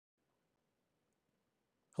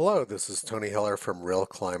Hello, this is Tony Heller from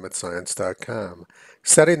RealClimateScience.com,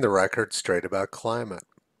 setting the record straight about climate.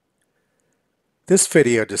 This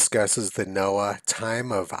video discusses the NOAA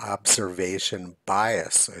Time of Observation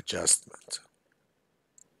Bias Adjustment.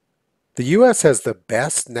 The U.S. has the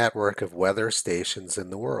best network of weather stations in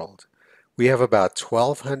the world. We have about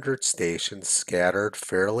 1,200 stations scattered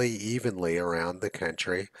fairly evenly around the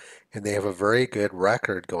country, and they have a very good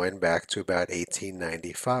record going back to about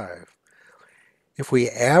 1895. If we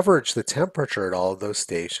average the temperature at all of those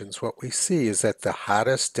stations, what we see is that the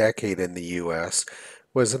hottest decade in the U.S.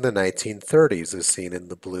 was in the 1930s, as seen in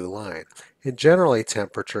the blue line, and generally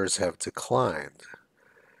temperatures have declined.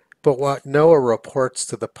 But what NOAA reports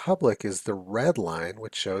to the public is the red line,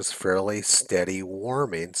 which shows fairly steady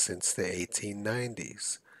warming since the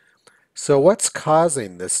 1890s. So what's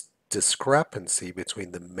causing this discrepancy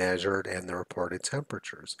between the measured and the reported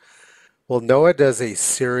temperatures? Well, NOAA does a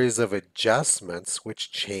series of adjustments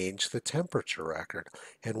which change the temperature record,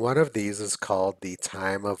 and one of these is called the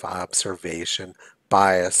time of observation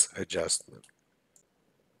bias adjustment.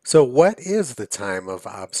 So what is the time of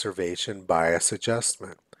observation bias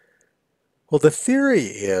adjustment? Well, the theory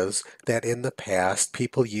is that in the past,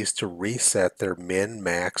 people used to reset their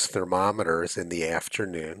min-max thermometers in the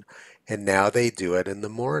afternoon, and now they do it in the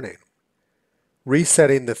morning.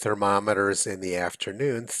 Resetting the thermometers in the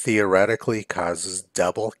afternoon theoretically causes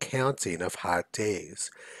double counting of hot days,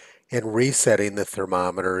 and resetting the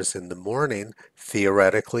thermometers in the morning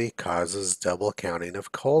theoretically causes double counting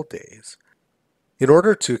of cold days. In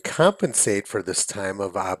order to compensate for this time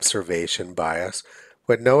of observation bias,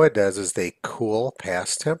 what NOAA does is they cool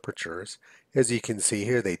past temperatures. As you can see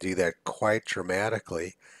here, they do that quite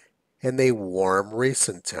dramatically, and they warm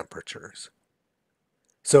recent temperatures.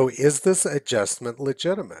 So is this adjustment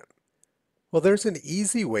legitimate? Well, there's an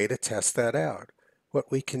easy way to test that out.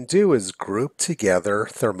 What we can do is group together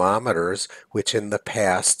thermometers which in the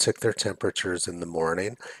past took their temperatures in the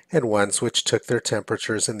morning and ones which took their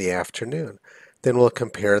temperatures in the afternoon. Then we'll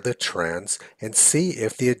compare the trends and see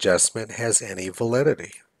if the adjustment has any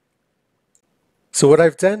validity. So what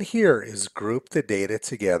I've done here is group the data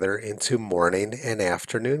together into morning and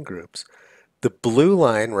afternoon groups. The blue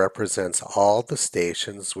line represents all the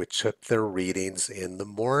stations which took their readings in the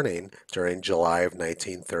morning during July of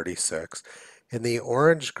 1936, and the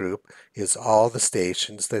orange group is all the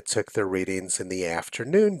stations that took their readings in the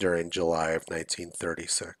afternoon during July of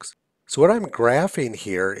 1936. So what I'm graphing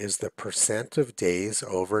here is the percent of days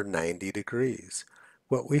over 90 degrees.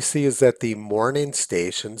 What we see is that the morning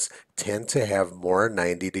stations tend to have more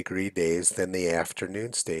 90-degree days than the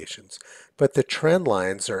afternoon stations, but the trend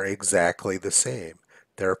lines are exactly the same.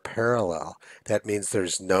 They're parallel. That means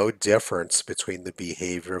there's no difference between the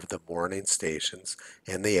behavior of the morning stations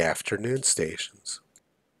and the afternoon stations.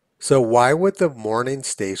 So why would the morning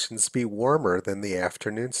stations be warmer than the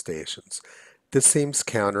afternoon stations? This seems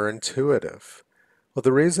counterintuitive. Well,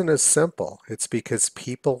 the reason is simple. It's because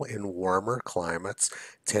people in warmer climates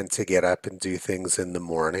tend to get up and do things in the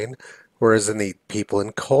morning, whereas the people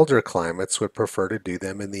in colder climates would prefer to do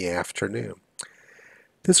them in the afternoon.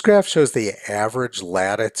 This graph shows the average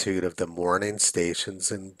latitude of the morning stations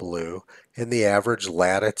in blue and the average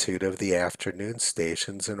latitude of the afternoon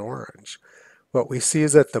stations in orange. What we see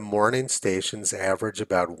is that the morning stations average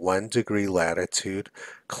about 1 degree latitude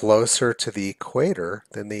closer to the equator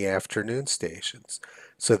than the afternoon stations.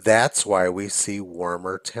 So that's why we see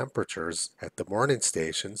warmer temperatures at the morning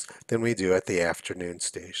stations than we do at the afternoon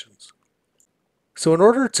stations. So in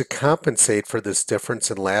order to compensate for this difference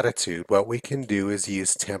in latitude, what we can do is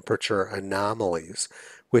use temperature anomalies,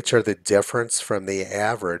 which are the difference from the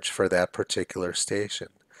average for that particular station.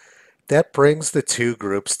 That brings the two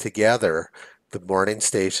groups together, the morning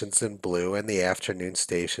stations in blue and the afternoon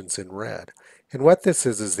stations in red. And what this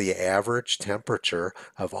is the average temperature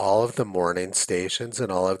of all of the morning stations and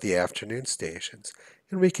all of the afternoon stations.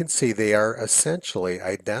 And we can see they are essentially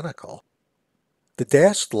identical. The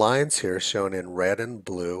dashed lines here shown in red and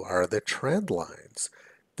blue are the trend lines.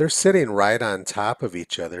 They're sitting right on top of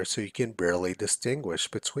each other so you can barely distinguish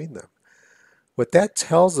between them. What that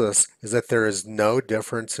tells us is that there is no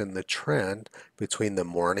difference in the trend between the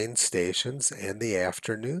morning stations and the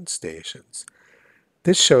afternoon stations.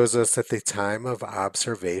 This shows us that the time of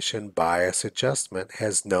observation bias adjustment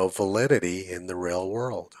has no validity in the real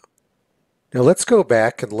world. Now let's go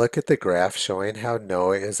back and look at the graph showing how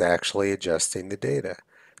NOAA is actually adjusting the data.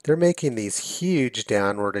 They're making these huge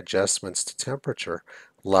downward adjustments to temperature,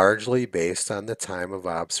 largely based on the time of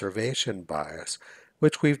observation bias,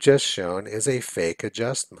 which we've just shown is a fake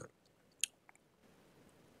adjustment.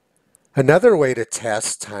 Another way to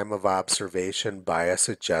test time of observation bias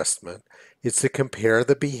adjustment is to compare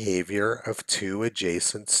the behavior of two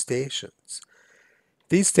adjacent stations.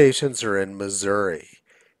 These stations are in Missouri.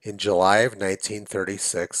 In July of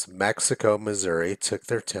 1936, Mexico, Missouri took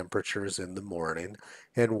their temperatures in the morning,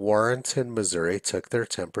 and Warrenton, Missouri took their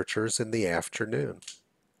temperatures in the afternoon.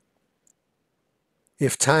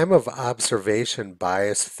 If time of observation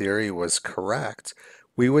bias theory was correct,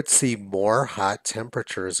 we would see more hot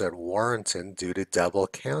temperatures at Warrenton due to double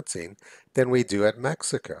counting than we do at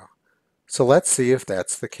Mexico. So let's see if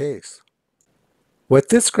that's the case. What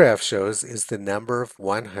this graph shows is the number of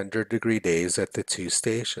 100-degree days at the two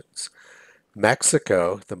stations.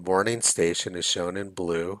 Mexico, the morning station, is shown in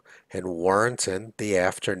blue, and Warrenton, the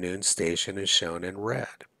afternoon station, is shown in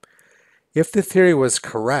red. If the theory was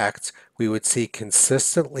correct, we would see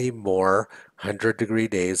consistently more 100-degree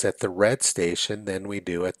days at the red station than we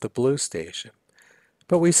do at the blue station.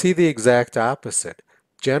 But we see the exact opposite.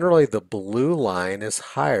 Generally, the blue line is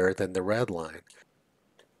higher than the red line.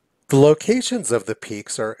 The locations of the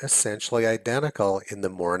peaks are essentially identical in the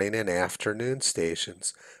morning and afternoon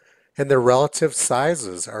stations, and their relative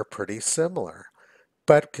sizes are pretty similar.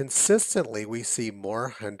 But consistently, we see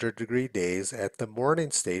more 100-degree days at the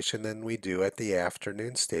morning station than we do at the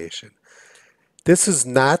afternoon station. This is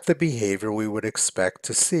not the behavior we would expect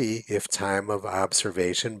to see if time of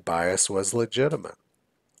observation bias was legitimate.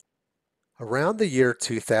 Around the year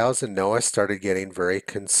 2000, NOAA started getting very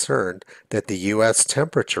concerned that the U.S.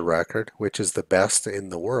 temperature record, which is the best in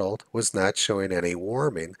the world, was not showing any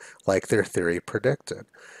warming like their theory predicted.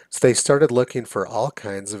 So they started looking for all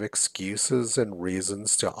kinds of excuses and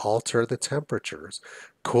reasons to alter the temperatures,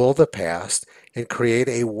 cool the past, and create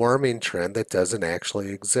a warming trend that doesn't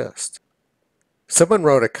actually exist. Someone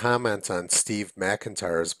wrote a comment on Steve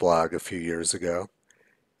McIntyre's blog a few years ago.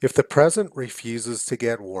 If the present refuses to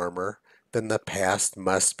get warmer, then the past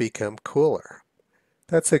must become cooler.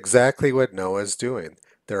 That's exactly what NOAA is doing.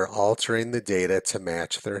 They're altering the data to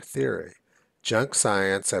match their theory. Junk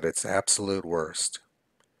science at its absolute worst.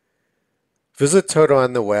 Visit Toto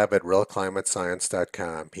on the web at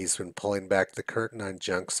realclimatescience.com. He's been pulling back the curtain on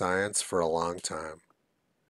junk science for a long time.